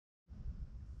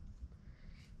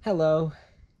Hello,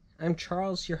 I'm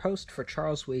Charles, your host for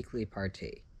Charles Weekly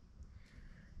Party.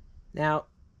 Now,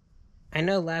 I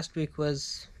know last week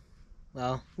was,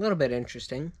 well, a little bit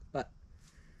interesting, but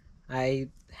I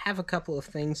have a couple of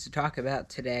things to talk about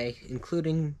today,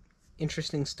 including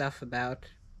interesting stuff about,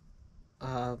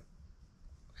 uh,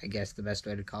 I guess the best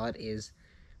way to call it is,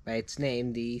 by its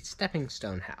name, the Stepping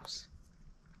Stone House.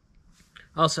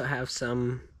 Also have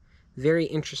some very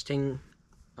interesting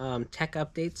tech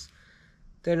updates.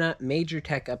 They're not major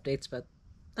tech updates, but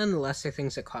nonetheless, they're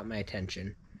things that caught my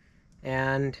attention.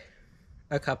 And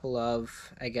a couple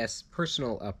of, I guess,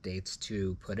 personal updates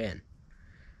to put in.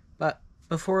 But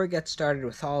before we get started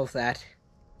with all of that,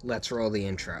 let's roll the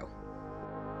intro.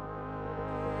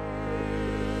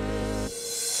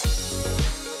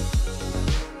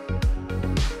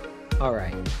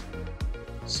 Alright,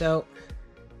 so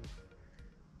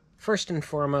first and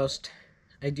foremost,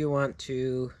 I do want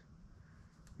to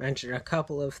mention a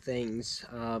couple of things,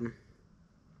 I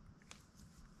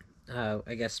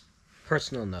guess,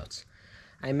 personal notes.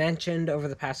 I mentioned over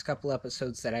the past couple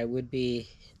episodes that I would be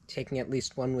taking at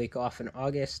least 1 week off in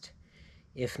August,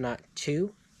 if not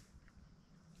 2.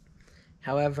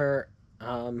 However,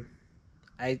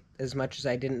 as much as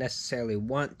I didn't necessarily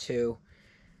want to,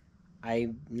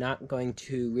 I'm not going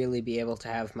to really be able to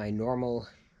have my normal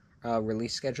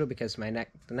release schedule because the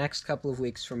next couple of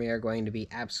weeks for me are going to be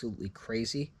absolutely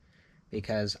crazy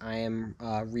because I am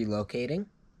relocating.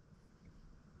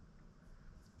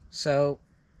 So,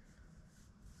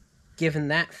 given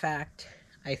that fact,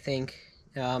 I think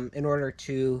in order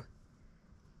to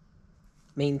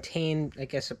maintain, I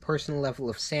guess, a personal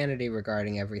level of sanity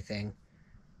regarding everything,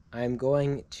 I'm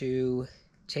going to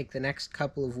take the next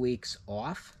couple of weeks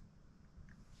off.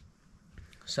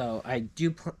 So I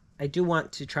do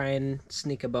want to try and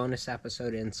sneak a bonus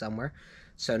episode in somewhere.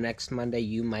 So next Monday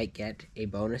you might get a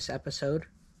bonus episode.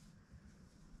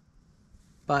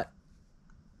 But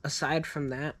aside from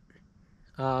that,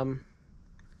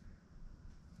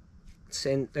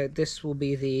 this will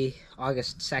be the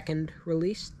August 2nd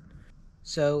release.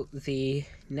 So the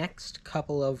next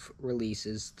couple of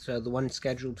releases, so the one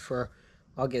scheduled for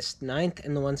August 9th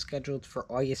and the one scheduled for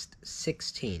August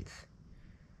 16th,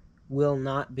 will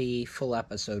not be full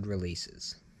episode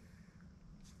releases.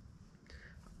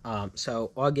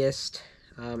 So August,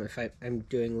 if I'm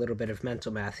doing a little bit of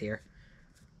mental math here,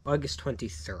 August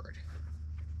 23rd.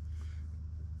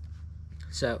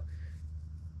 So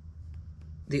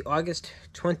the August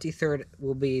 23rd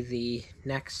will be the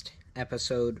next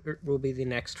episode, will be the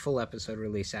next full episode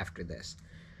release after this.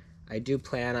 I do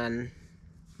plan on,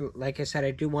 like I said,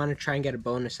 I do want to try and get a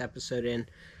bonus episode in,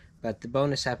 but the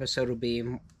bonus episode will be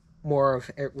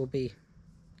it will be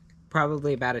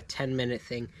probably about a 10-minute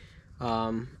thing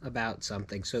about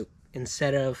something. So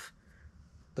instead of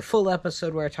the full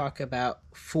episode where I talk about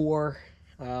where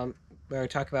I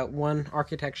talk about one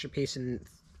architecture piece and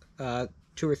 2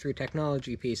 or 3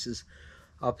 technology pieces,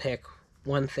 I'll pick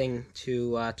one thing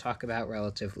to talk about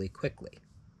relatively quickly.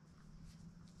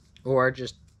 Or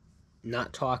just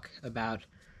not talk about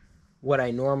what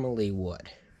I normally would.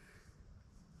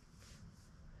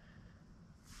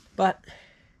 But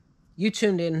you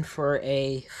tuned in for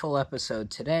a full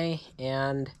episode today,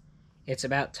 and it's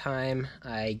about time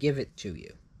I give it to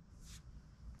you.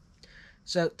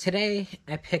 So today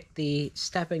I picked the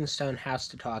Stepping Stone House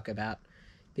to talk about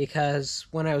because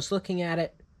when I was looking at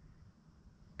it,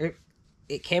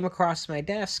 it came across my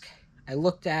desk, I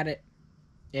looked at it,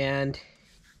 and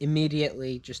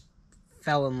immediately just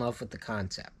fell in love with the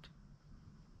concept.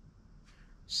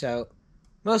 So,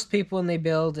 most people when they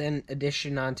build an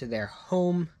addition onto their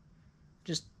home,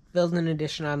 just build an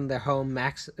addition onto their home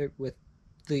with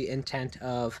the intent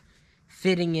of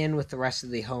fitting in with the rest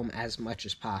of the home as much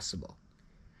as possible.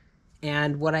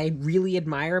 And what I really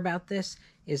admire about this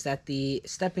is that the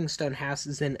Stepping Stone House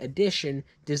is an addition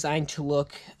designed to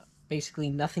look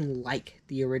basically nothing like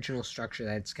the original structure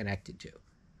that it's connected to.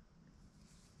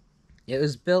 It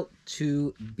was built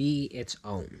to be its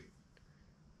own.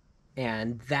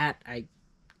 And that I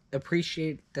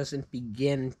appreciate doesn't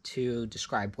begin to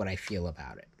describe what I feel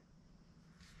about it.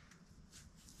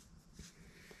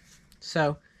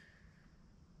 So,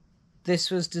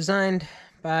 this was designed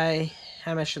by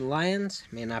Hamish and Lyons,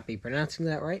 may not be pronouncing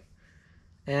that right,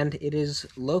 and it is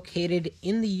located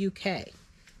in the UK.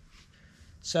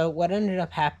 So what ended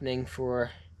up happening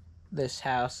for this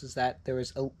house is that there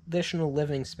was additional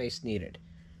living space needed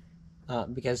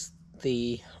because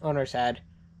the owners had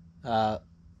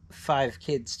 5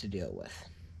 kids to deal with.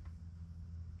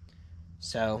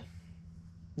 So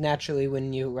naturally,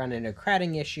 when you run into a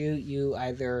crowding issue, you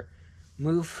either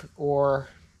move or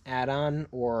add on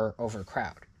or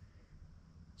overcrowd.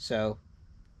 So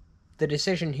the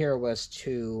decision here was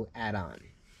to add on.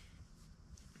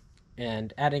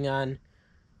 And adding on,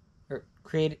 or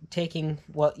taking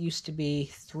what used to be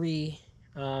 3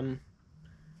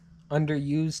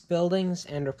 underused buildings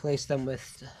and replace them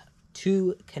with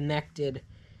 2 connected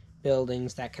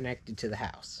buildings that connected to the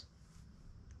house.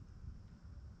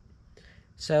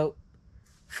 So,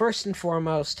 first and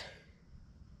foremost,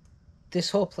 this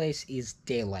whole place is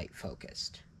daylight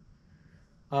focused.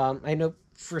 I know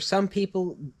for some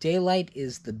people, daylight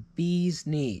is the bee's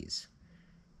knees.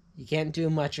 You can't do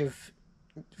much of...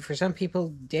 For some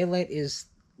people, daylight is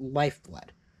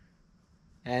lifeblood.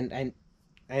 And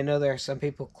I know there are some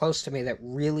people close to me that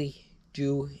really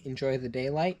do enjoy the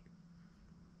daylight,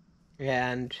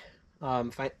 and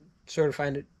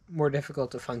find it more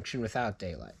difficult to function without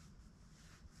daylight.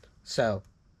 So,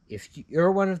 if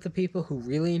you're one of the people who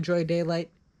really enjoy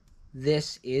daylight,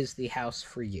 this is the house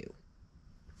for you.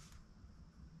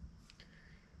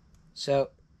 So,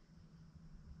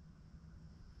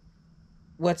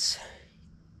 what's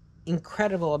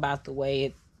incredible about the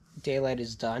way daylight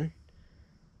is done,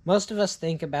 most of us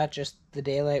think about just the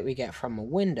daylight we get from a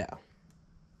window.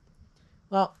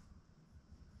 Well,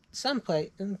 some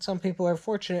people are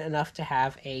fortunate enough to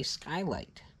have a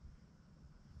skylight.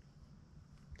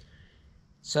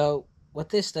 So what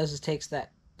this does is takes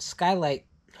that skylight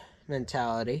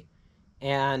mentality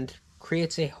and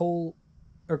creates a whole,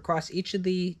 or across each of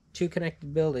the 2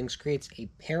 connected buildings, creates a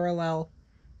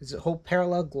whole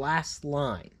parallel glass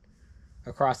line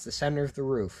across the center of the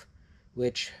roof,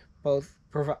 which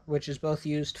is both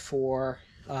used for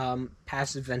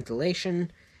passive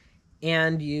ventilation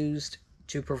and used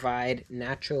to provide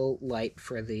natural light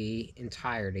for the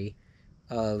entirety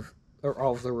of, or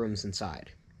all of the rooms inside.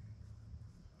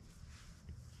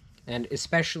 And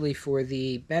especially for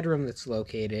the bedroom that's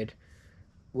located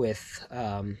with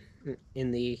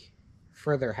in the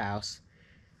further house,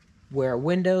 where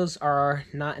windows are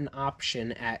not an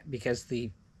option because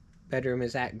the bedroom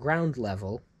is at ground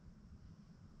level,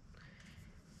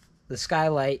 the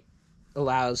skylight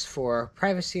allows for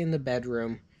privacy in the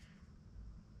bedroom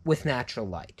with natural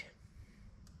light.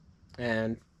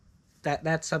 And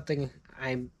that's something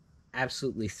I'm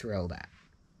absolutely thrilled at.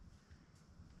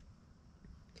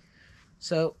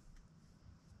 So,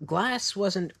 glass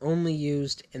wasn't only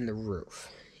used in the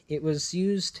roof. It was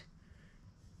used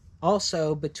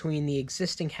also between the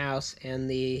existing house and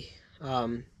the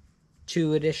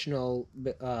 2 additional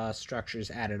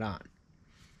structures added on.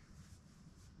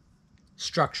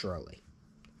 Structurally,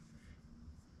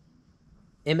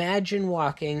 imagine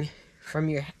walking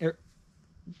from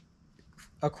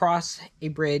across a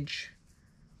bridge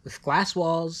with glass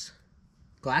walls,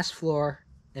 glass floor,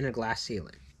 and a glass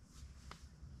ceiling.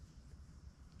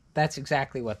 That's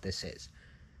exactly what this is.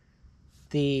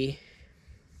 The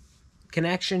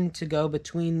connection to go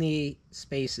between the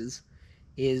spaces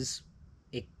is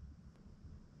an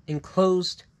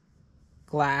enclosed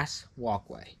glass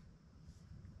walkway.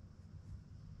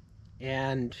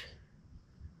 And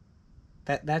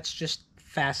that's just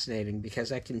fascinating,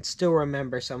 because I can still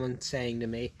remember someone saying to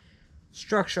me,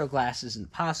 structural glass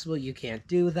isn't possible, you can't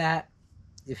do that.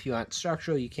 If you want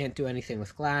structural, you can't do anything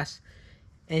with glass.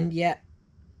 And yet,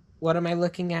 what am I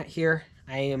looking at here?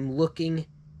 I am looking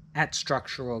at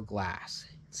structural glass.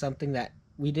 Something that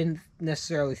we didn't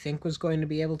necessarily think was going to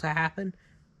be able to happen,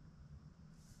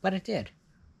 but it did.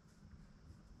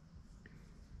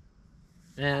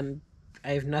 And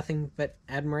I have nothing but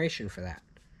admiration for that.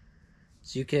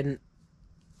 So you can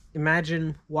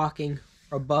imagine walking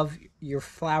above your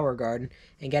flower garden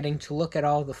and getting to look at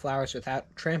all the flowers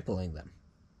without trampling them.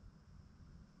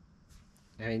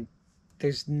 I mean,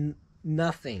 there's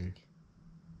nothing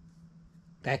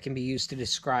that can be used to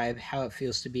describe how it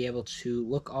feels to be able to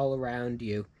look all around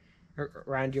you, or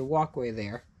around your walkway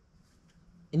there,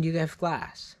 and you have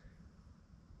glass.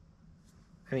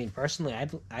 I mean, personally,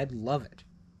 I'd love it.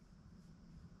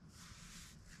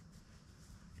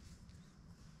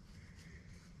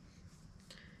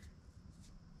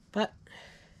 But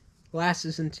glass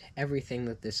isn't everything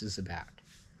that this is about.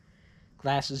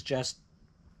 Glass is just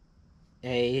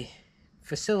a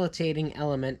facilitating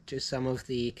element to some of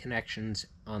the connections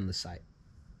on the site.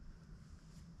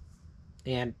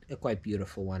 And a quite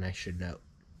beautiful one, I should note.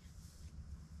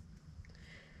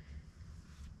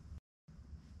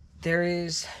 There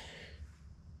is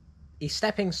a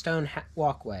stepping stone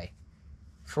walkway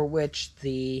for which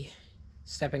the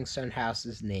stepping stone house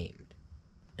is named.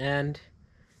 And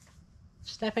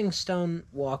stepping stone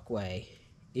walkway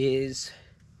is,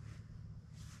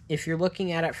 if you're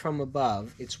looking at it from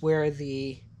above, it's where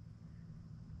the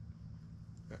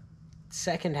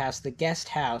second house, the guest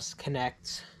house,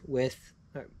 connects with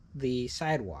the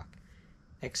sidewalk.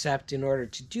 Except in order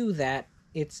to do that,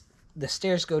 the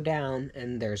stairs go down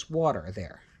and there's water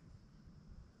there.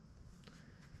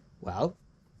 Well,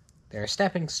 there are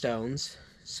stepping stones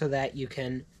so that you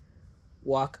can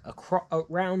walk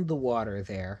around the water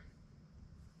there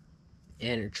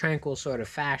in a tranquil sort of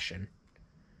fashion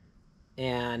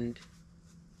and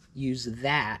use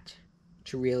that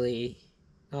to really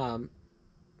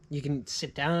you can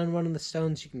sit down on one of the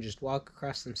stones, you can just walk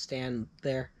across them, stand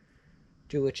there,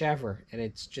 do whichever, and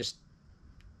it's just,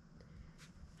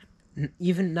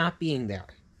 even not being there,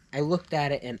 I looked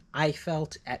at it and I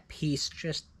felt at peace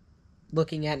just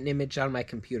looking at an image on my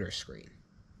computer screen.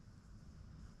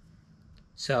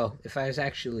 So if I was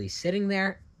actually sitting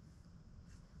there,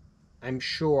 I'm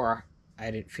sure I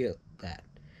didn't feel that.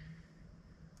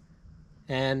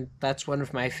 And that's one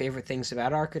of my favorite things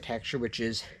about architecture, which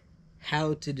is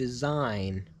how to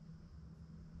design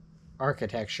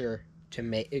architecture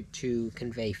to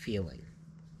convey feeling.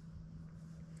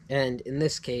 And in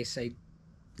this case, I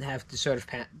have to sort of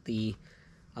pat the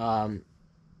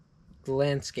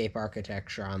landscape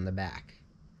architecture on the back,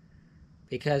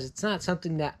 because it's not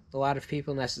something that a lot of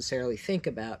people necessarily think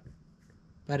about,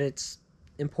 but it's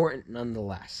important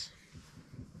nonetheless.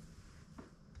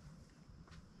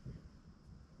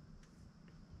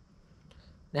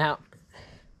 Now,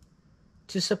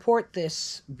 to support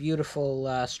this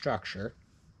beautiful structure,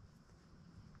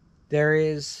 there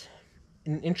is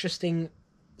an interesting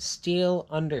steel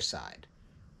underside.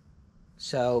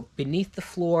 So beneath the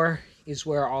floor is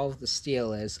where all of the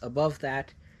steel is. Above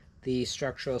that, the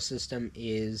structural system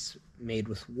is made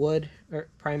with wood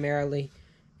primarily,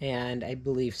 and I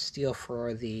believe steel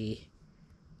for the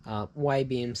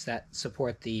Y-beams that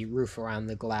support the roof around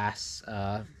the glass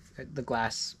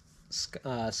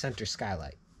center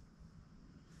skylight.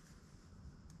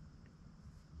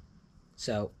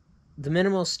 So the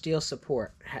minimal steel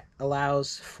support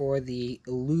allows for the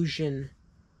illusion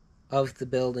of the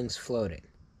buildings floating.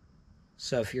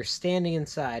 So if you're standing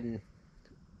inside and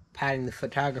patting the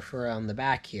photographer on the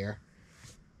back here,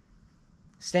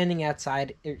 standing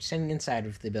inside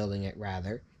of the building,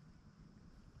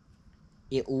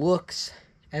 it looks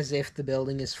as if the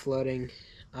building is floating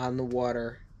on the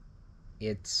water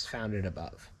it's founded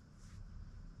above.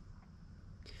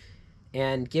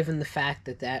 And given the fact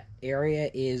that that area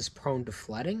is prone to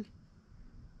flooding,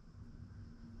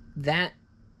 that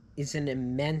is an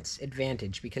immense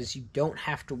advantage, because you don't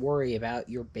have to worry about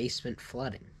your basement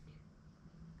flooding.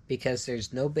 Because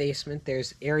there's no basement,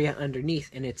 there's area underneath,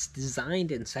 and it's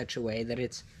designed in such a way that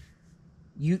it's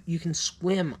you can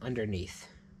swim underneath.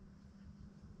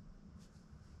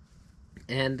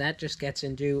 And that just gets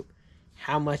into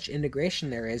how much integration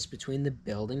there is between the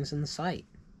buildings and the site.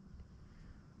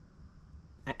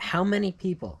 How many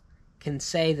people can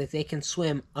say that they can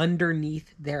swim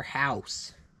underneath their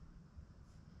house?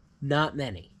 Not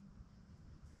many.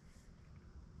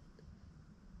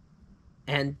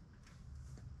 And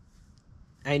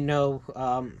I know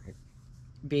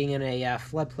being in a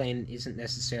floodplain isn't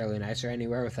necessarily nice, or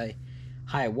anywhere with a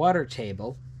high water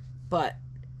table, but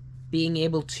being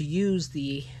able to use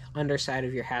the underside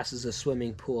of your house as a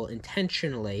swimming pool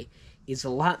intentionally is a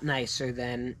lot nicer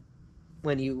than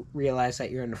when you realize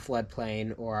that you're in a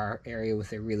floodplain or area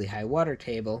with a really high water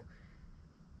table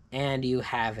and you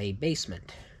have a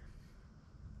basement.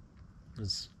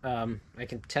 I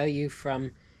can tell you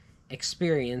from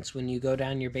experience, when you go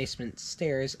down your basement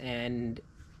stairs and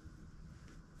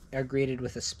are greeted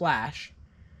with a splash,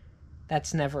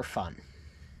 that's never fun,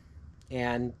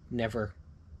 and never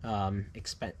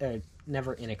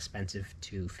inexpensive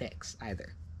to fix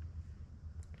either.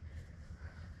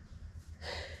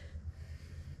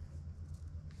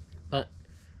 But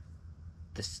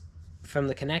from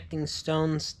the connecting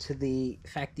stones to the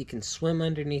fact you can swim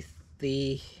underneath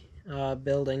the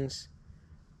buildings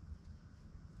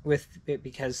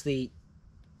because the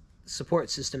support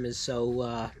system is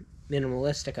so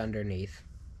minimalistic underneath,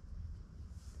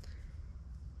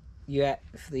 you have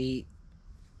the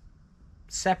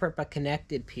separate but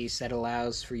connected piece that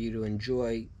allows for you to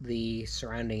enjoy the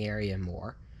surrounding area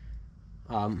more.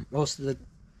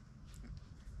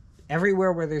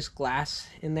 Everywhere where there's glass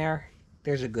in there,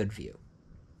 there's a good view.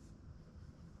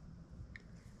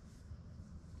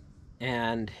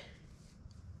 And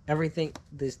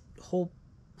this whole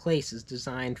place is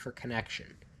designed for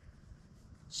connection.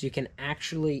 So you can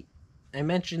actually, I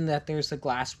mentioned that there's a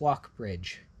glass walk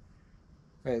bridge,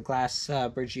 or a glass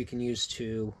bridge you can use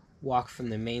to walk from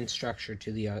the main structure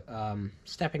to the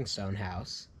stepping stone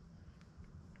house.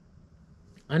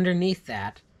 Underneath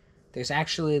that, there's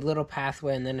actually a little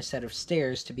pathway and then a set of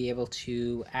stairs to be able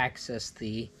to access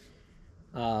the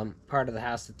part of the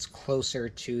house that's closer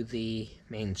to the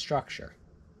main structure.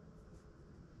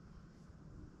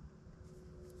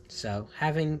 So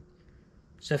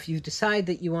if you decide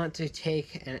that you want to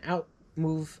take an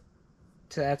move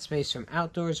to that space from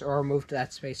outdoors or move to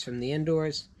that space from the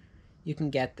indoors, you can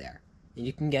get there. And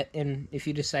you can get in, if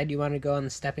you decide you want to go on the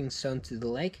stepping stone to the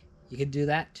lake, you could do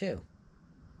that too.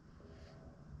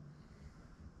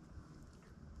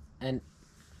 And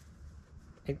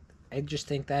I just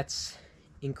think that's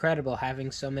incredible,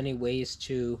 having so many ways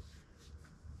to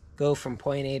go from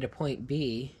point A to point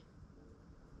B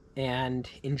and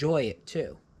enjoy it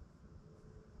too.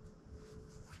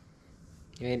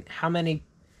 I mean, how many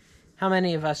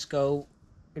of us go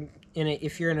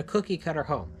if you're in a cookie cutter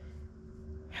home,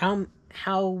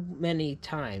 how many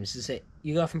times is it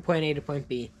you go from point A to point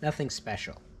B, nothing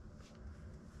special.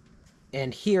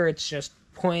 And here it's just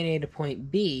point A to point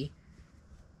B.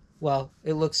 Well,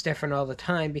 it looks different all the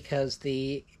time because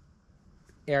the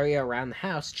area around the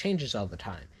house changes all the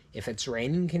time. If it's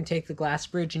raining, you can take the glass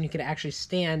bridge and you can actually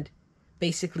stand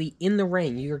basically in the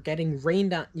rain. You're getting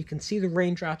rained on. You can see the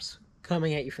raindrops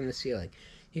coming at you from the ceiling.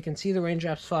 You can see the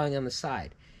raindrops falling on the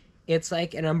side. It's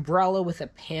like an umbrella with a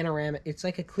panoramic. It's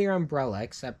like a clear umbrella,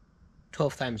 except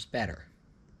 12 times better.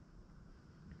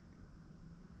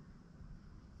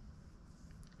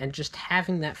 And just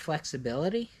having that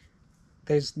flexibility,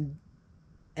 there's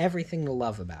everything to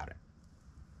love about it.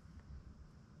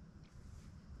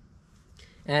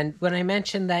 And when I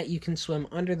mentioned that you can swim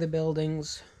under the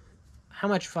buildings, how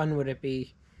much fun would it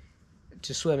be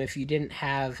to swim if you didn't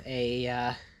have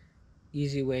a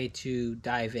easy way to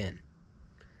dive in?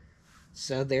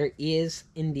 So there is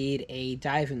indeed a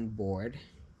diving board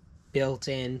built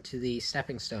into the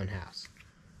stepping stone house,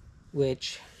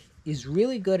 which is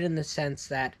really good in the sense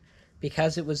that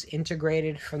because it was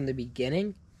integrated from the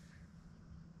beginning,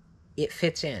 it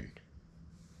fits in.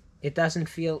 It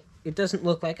doesn't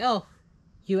look like, oh,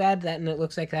 you add that and it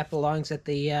looks like that belongs at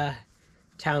the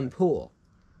town pool.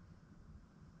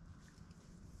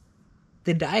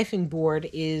 The diving board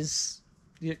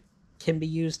can be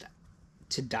used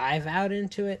to dive out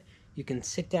into it. You can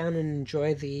sit down and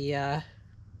enjoy the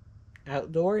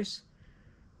outdoors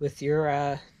with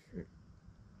your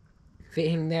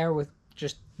being there with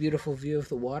just beautiful view of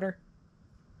the water.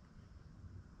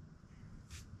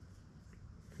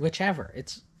 Whichever.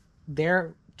 It's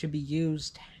there to be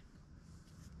used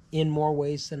in more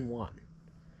ways than one.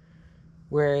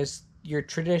 Whereas your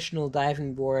traditional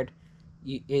diving board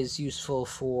is useful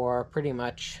for pretty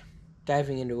much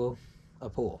diving into a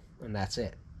pool, and that's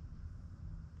it.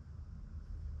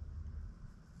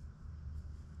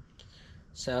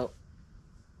 So,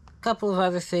 a couple of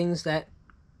other things that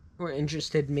were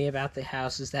interested me about the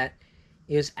house is that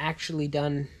it was actually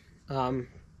done in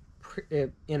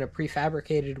a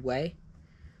prefabricated way,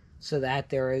 so that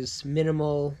there is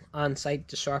minimal on-site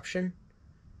disruption.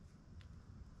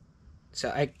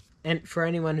 And for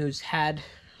anyone who's had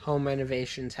home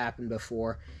renovations happen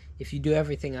before, if you do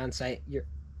everything on site,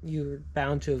 you're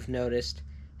bound to have noticed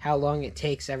how long it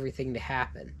takes everything to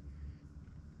happen.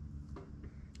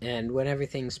 And when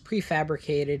everything's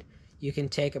prefabricated, you can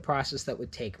take a process that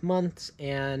would take months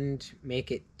and make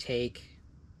it take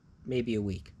maybe a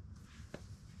week.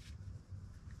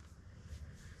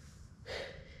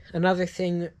 Another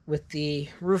thing with the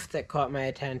roof that caught my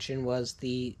attention was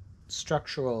the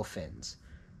structural fins.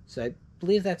 So I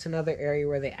believe that's another area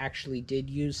where they actually did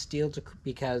use steel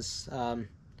because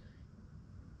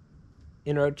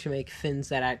in order to make fins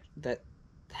that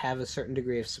have a certain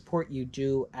degree of support, you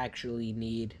do actually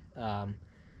need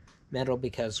metal,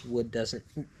 because wood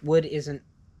isn't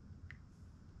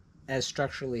as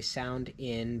structurally sound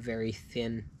in very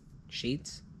thin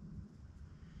sheets.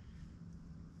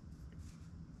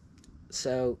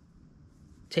 So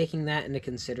taking that into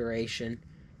consideration,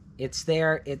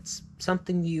 it's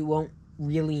something you won't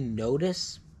really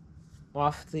notice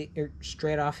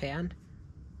straight offhand,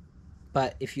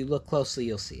 but if you look closely,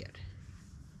 you'll see it.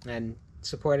 And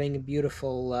supporting a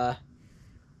beautiful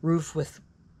roof with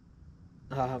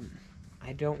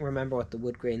I don't remember what the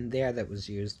wood grain there that was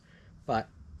used, but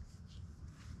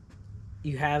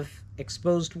you have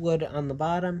exposed wood on the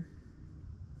bottom,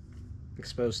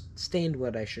 exposed stained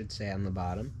wood, I should say, on the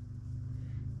bottom,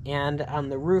 and on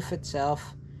the roof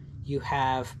itself, you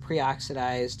have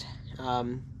pre-oxidized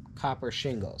copper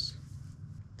shingles.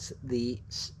 The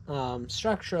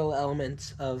structural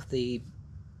elements of the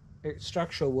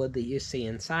structural wood that you see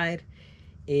inside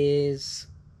is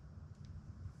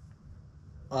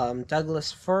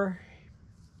Douglas fir.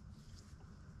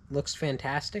 Looks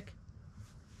fantastic.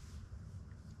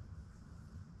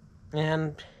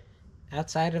 And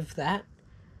outside of that,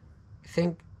 I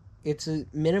think it's a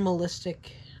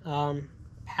minimalistic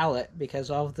palette because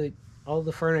all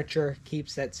the furniture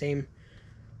keeps that same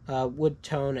wood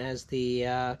tone as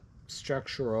the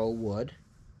structural wood,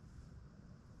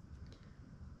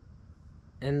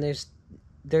 and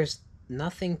there's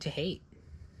nothing to hate.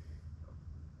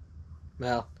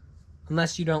 Well,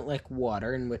 unless you don't like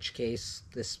water, in which case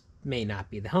this may not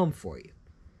be the home for you.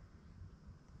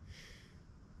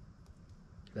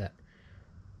 But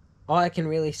all I can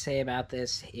really say about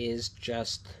this is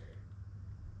just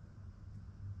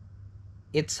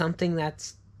it's something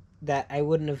that I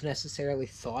wouldn't have necessarily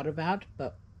thought about,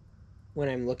 but when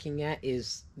I'm looking at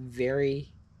is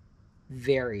very,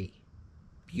 very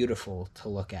beautiful to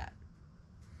look at.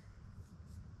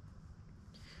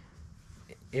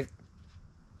 If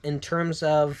in terms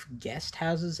of guest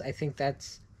houses, I think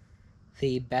that's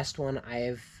the best one I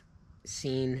have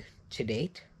seen to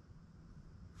date.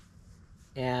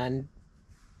 And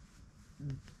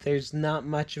there's not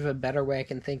much of a better way I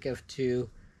can think of to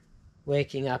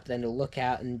waking up than to look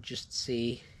out and just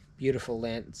see beautiful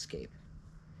landscape.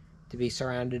 To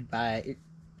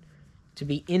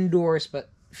be indoors but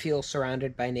feel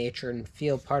surrounded by nature and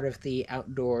feel part of the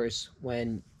outdoors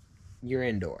when you're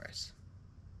indoors.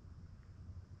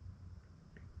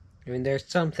 I mean, there's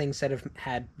some things that have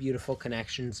had beautiful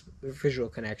connections, visual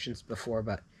connections before,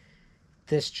 but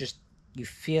this just you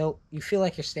feel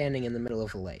like you're standing in the middle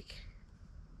of a lake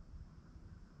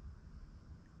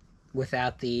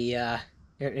without the and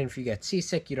if you get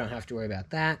seasick, you don't have to worry about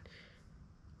that.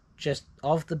 Just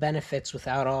all of the benefits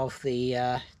without all of the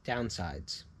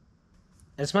downsides.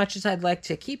 As much as I'd like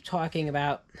to keep talking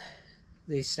about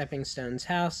the Stepping Stones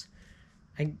house,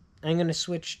 I'm going to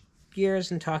switch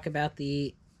gears and talk about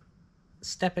the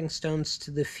stepping stones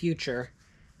to the future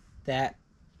that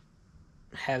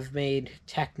have made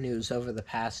tech news over the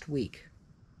past week.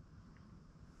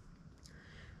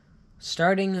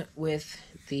 Starting with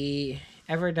the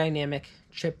ever-dynamic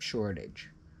chip shortage.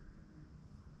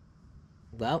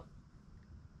 Well,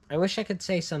 I wish I could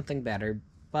say something better,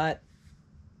 but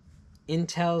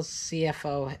Intel's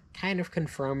CFO kind of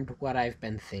confirmed what I've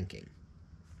been thinking.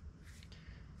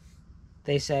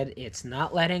 They said it's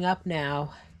not letting up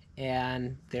now,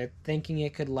 and they're thinking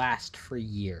it could last for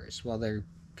years while they're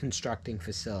constructing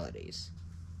facilities.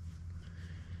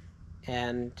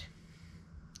 And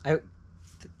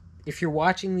if you're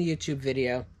watching the YouTube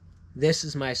video, this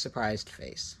is my surprised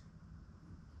face.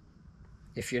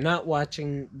 If you're not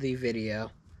watching the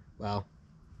video, well,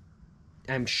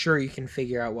 I'm sure you can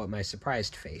figure out what my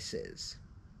surprised face is.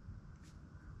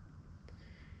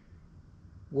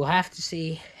 We'll have to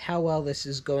see how well this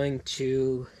is going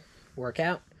to work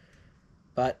out,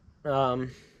 but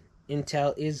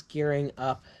Intel is gearing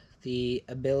up the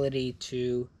ability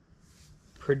to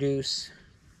produce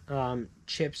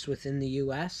chips within the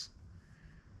US,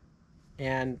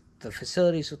 and the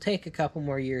facilities will take a couple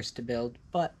more years to build,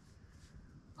 but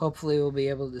hopefully we'll be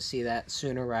able to see that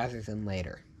sooner rather than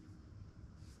later.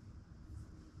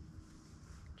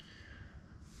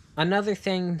 Another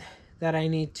thing that I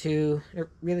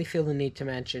really feel the need to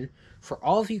mention, for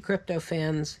all of you crypto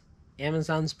fans,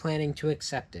 Amazon's planning to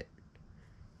accept it.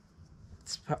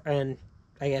 And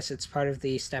I guess it's part of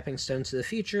the stepping stone to the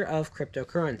future of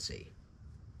cryptocurrency.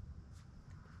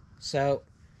 So,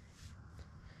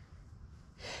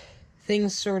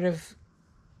 things sort of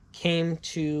came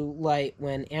to light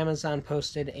when Amazon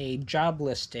posted a job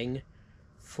listing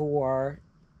for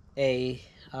a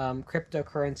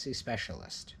cryptocurrency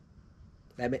specialist.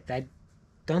 I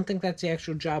don't think that's the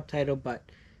actual job title, but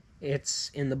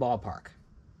it's in the ballpark.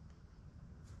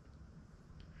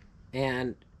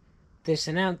 And this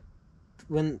announced,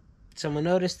 when someone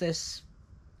noticed this,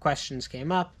 questions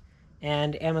came up,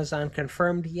 and Amazon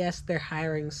confirmed, yes, they're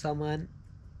hiring someone.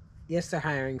 Yes, they're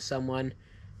hiring someone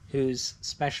who's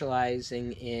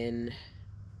specializing in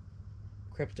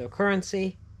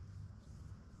cryptocurrency,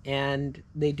 and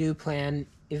they do plan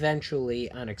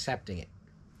eventually on accepting it.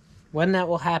 When that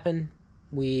will happen,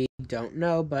 we don't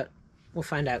know, but we'll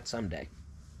find out someday.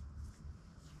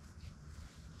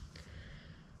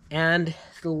 And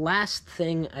the last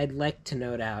thing I'd like to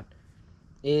note out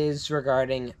is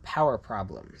regarding power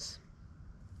problems.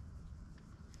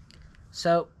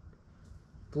 So,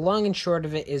 the long and short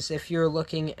of it is, if you're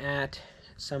looking at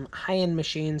some high-end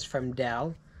machines from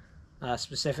Dell,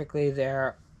 specifically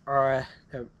there are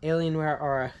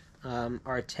Alienware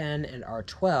R10 and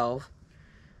R12,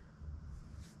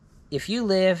 if you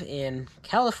live in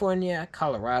California,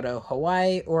 Colorado,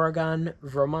 Hawaii, Oregon,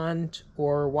 Vermont,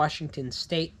 or Washington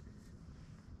State,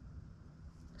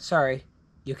 sorry,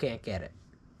 you can't get it.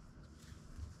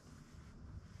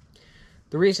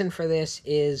 The reason for this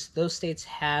is those states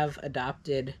have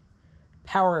adopted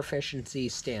power efficiency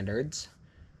standards,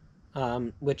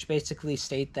 which basically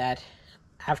state that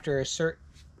after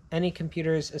any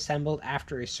computers assembled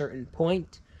after a certain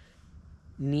point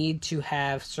need to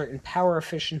have certain power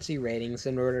efficiency ratings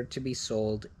in order to be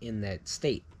sold in that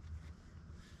state.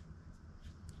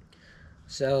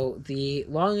 So the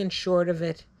long and short of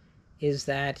it is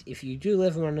that if you do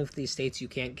live in one of these states, you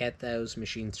can't get those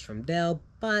machines from Dell,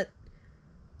 but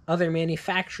other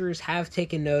manufacturers have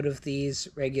taken note of these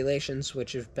regulations,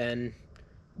 which have been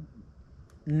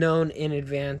known in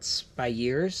advance by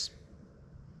years.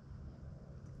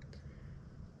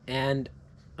 And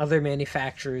other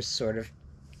manufacturers sort of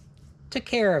took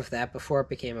care of that before it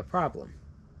became a problem.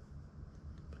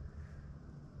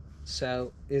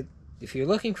 So, if you're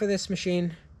looking for this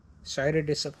machine, sorry to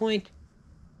disappoint.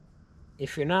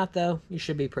 If you're not, though, you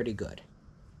should be pretty good.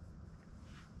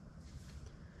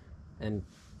 And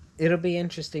it'll be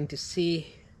interesting to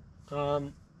see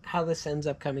how this ends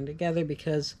up coming together,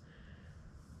 because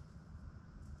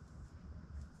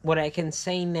what I can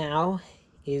say now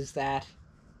is that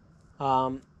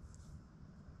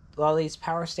while these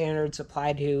power standards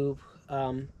apply to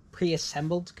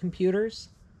pre-assembled computers,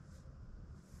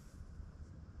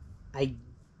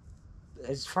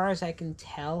 as far as I can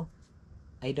tell,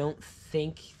 I don't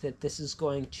think that this is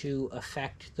going to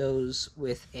affect those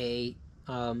with a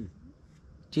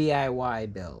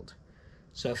DIY build.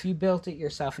 So if you built it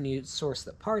yourself and you source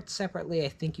the parts separately, I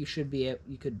think you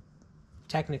could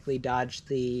technically dodge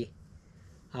the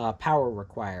power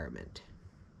requirement.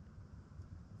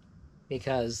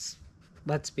 Because,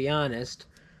 let's be honest,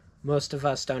 most of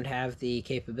us don't have the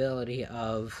capability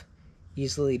of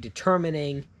easily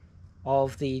determining all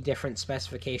of the different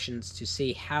specifications to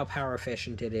see how power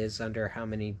efficient it is under how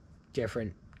many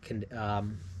different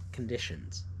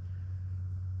conditions,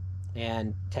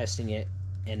 and testing it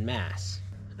en masse.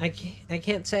 I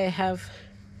can't say I have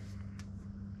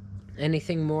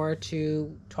anything more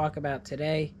to talk about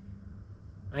today.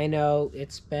 I know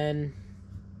it's been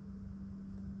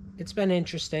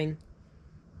interesting.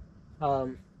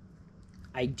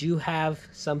 I do have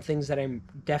some things that I'm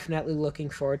definitely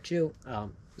looking forward to.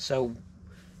 So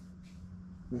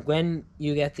when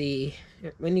you get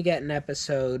an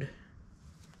episode,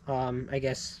 I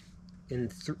guess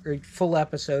full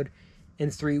episode in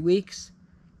 3 weeks,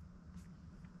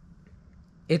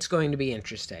 it's going to be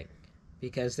interesting,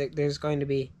 because there's going to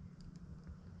be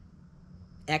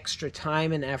extra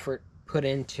time and effort put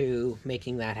into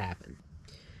making that happen.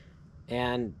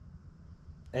 And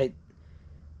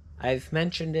I've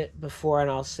mentioned it before,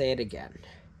 and I'll say it again.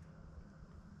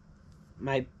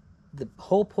 The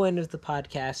whole point of the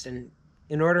podcast, and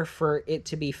in order for it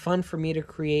to be fun for me to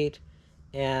create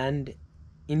and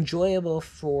enjoyable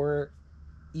for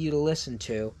you to listen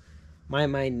to, my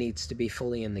mind needs to be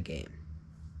fully in the game.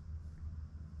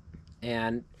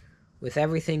 And with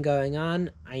everything going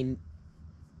on,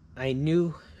 I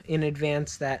knew in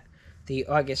advance that the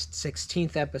August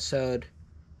 16th episode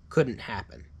couldn't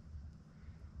happen.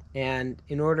 And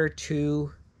in order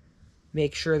to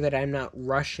make sure that I'm not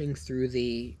rushing through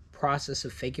the process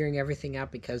of figuring everything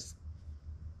out, because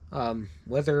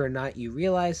whether or not you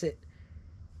realize it,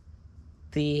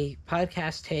 the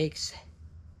podcast takes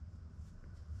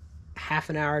half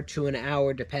an hour to an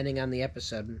hour depending on the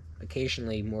episode,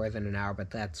 occasionally more than an hour,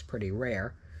 but that's pretty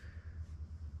rare,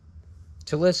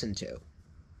 to listen to.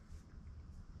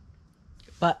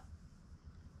 But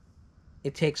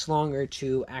it takes longer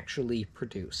to actually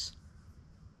produce.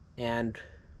 And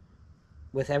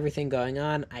with everything going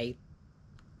on, I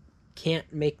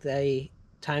can't make the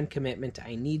time commitment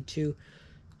I need to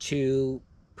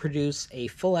produce a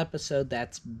full episode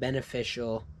that's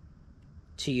beneficial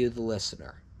to you, the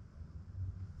listener.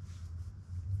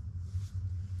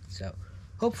 So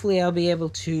hopefully I'll be able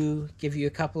to give you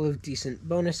a couple of decent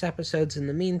bonus episodes in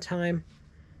the meantime,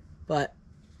 but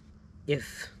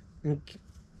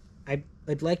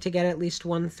I'd like to get at least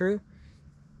one through,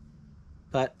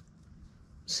 but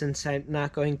since I'm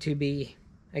not going to be,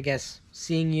 I guess,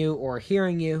 seeing you or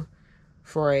hearing you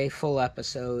for a full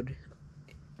episode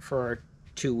for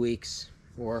 2 weeks,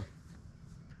 or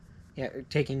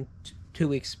taking 2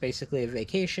 weeks basically of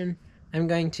vacation, I'm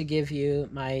going to give you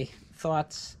my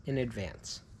thoughts in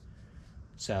advance.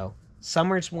 So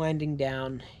summer's winding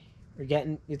down.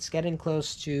 It's getting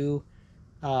close to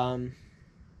what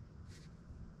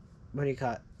do you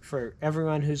call it, for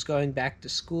everyone who's going back to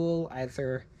school,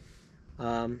 either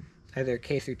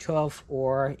K through 12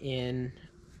 or in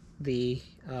the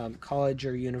college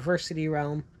or university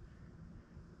realm.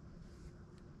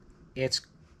 It's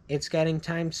getting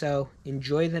time, so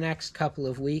enjoy the next couple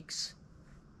of weeks.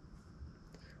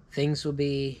 things will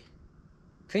be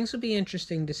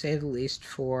interesting, to say the least,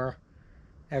 for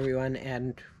everyone,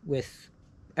 and with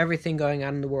everything going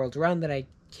on in the world around that I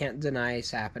can't deny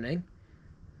is happening.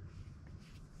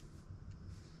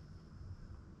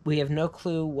 We have no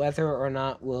clue whether or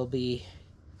not we'll be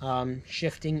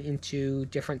shifting into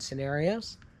different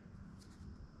scenarios.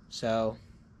 So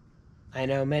I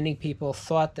know many people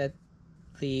thought that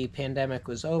the pandemic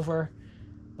was over,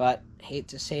 but hate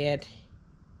to say it,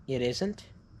 it isn't.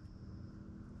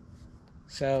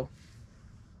 So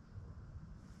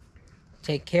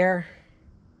take care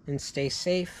and stay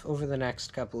safe over the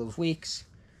next couple of weeks,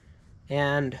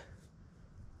 and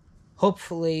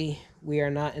hopefully we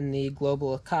are not in the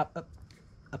global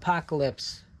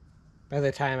apocalypse by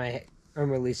the time I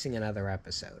am releasing another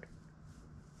episode.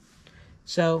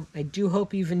 So I do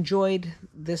hope you've enjoyed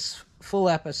this full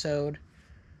episode,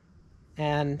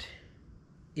 and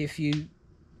if you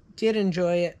did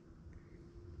enjoy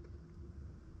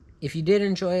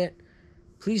it,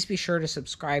 please be sure to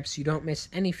subscribe so you don't miss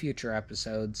any future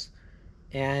episodes.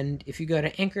 And if you go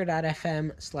to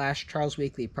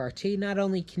anchor.fm/CharlesWeeklyParty, not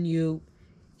only can you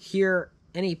hear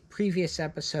any previous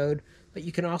episode, but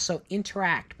you can also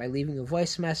interact by leaving a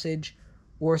voice message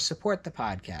or support the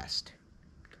podcast.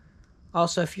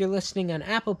 Also, if you're listening on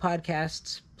Apple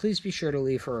Podcasts, please be sure to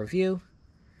leave a review.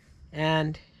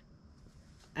 And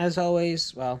as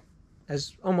always,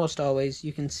 as almost always,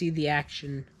 you can see the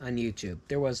action on YouTube.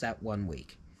 There was that 1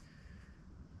 week.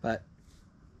 But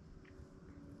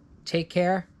take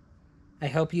care. I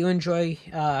hope you enjoy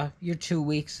your 2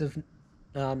 weeks of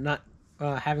not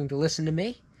having to listen to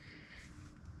me.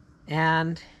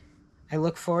 And I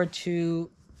look forward to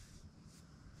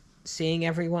seeing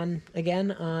everyone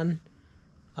again on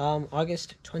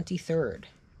August 23rd.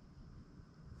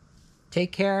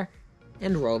 Take care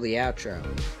and roll the outro.